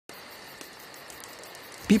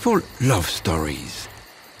People love stories,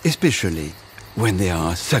 especially when they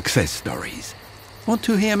are success stories. Want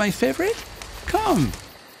to hear my favorite? Come!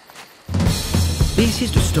 This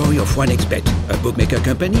is the story of OneXBet, a bookmaker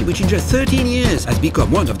company which in just 13 years has become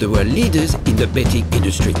one of the world leaders in the betting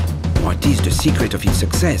industry. What is the secret of its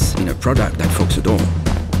success in a product that folks adore?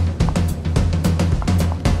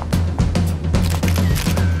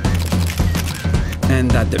 And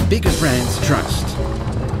that the biggest brands trust.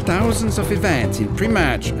 Thousands of events in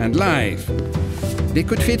pre-match and live. They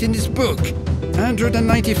could fit in this book.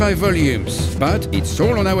 195 volumes, but it's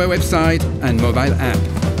all on our website and mobile app,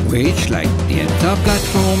 which, like the entire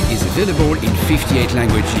platform, is available in 58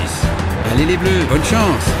 languages. Allez les bleus, bonne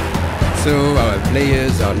chance! So our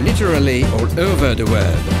players are literally all over the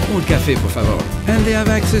world. Un café, por favor. And they have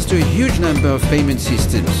access to a huge number of payment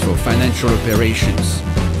systems for financial operations.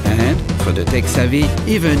 And, for the tech-savvy,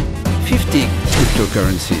 even 50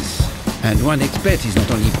 cryptocurrencies. And OneXBet is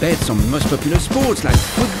not only bets on most popular sports like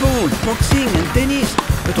football, boxing and tennis,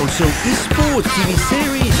 but also esports, TV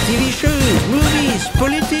series, TV shows, movies,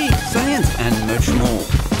 politics, science and much more.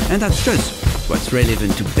 And that's just what's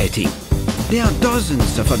relevant to betting. There are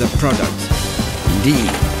dozens of other products.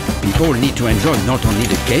 Indeed, people need to enjoy not only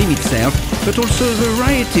the game itself, but also a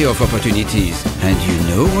variety of opportunities. And you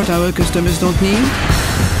know what our customers don't need?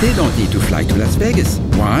 They don't need to fly to Las Vegas.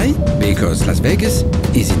 Why? Because Las Vegas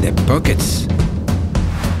is in their pockets.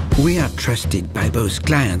 We are trusted by both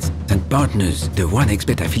clients and partners. The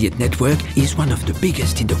OneXBet affiliate network is one of the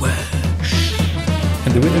biggest in the world.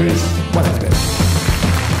 And the winner is OneXBet.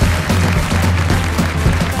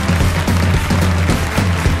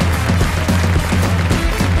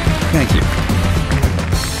 Thank you.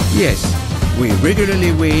 Yes, we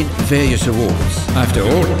regularly win various awards. After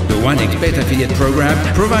all, the OneXBet affiliate program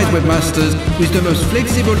provides webmasters with the most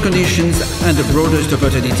flexible conditions and the broadest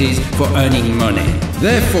opportunities for earning money.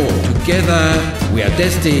 Therefore, together, we are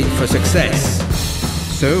destined for success.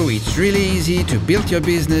 So it's really easy to build your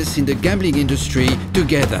business in the gambling industry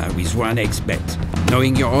together with OneXBet.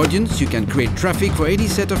 Knowing your audience, you can create traffic for any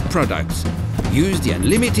set of products. Use the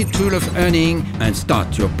unlimited tool of earning and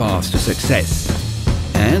start your path to success.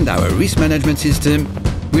 And our risk management system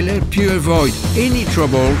will help you avoid any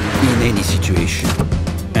trouble in any situation.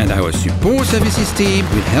 And our support services team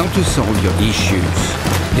will help you solve your issues.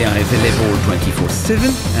 They are available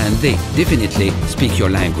 24/7 and they definitely speak your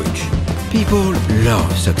language. People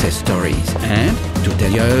love success stories and to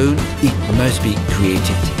tell your own, it must be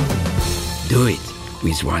created. Do it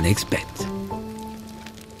with OneXBet.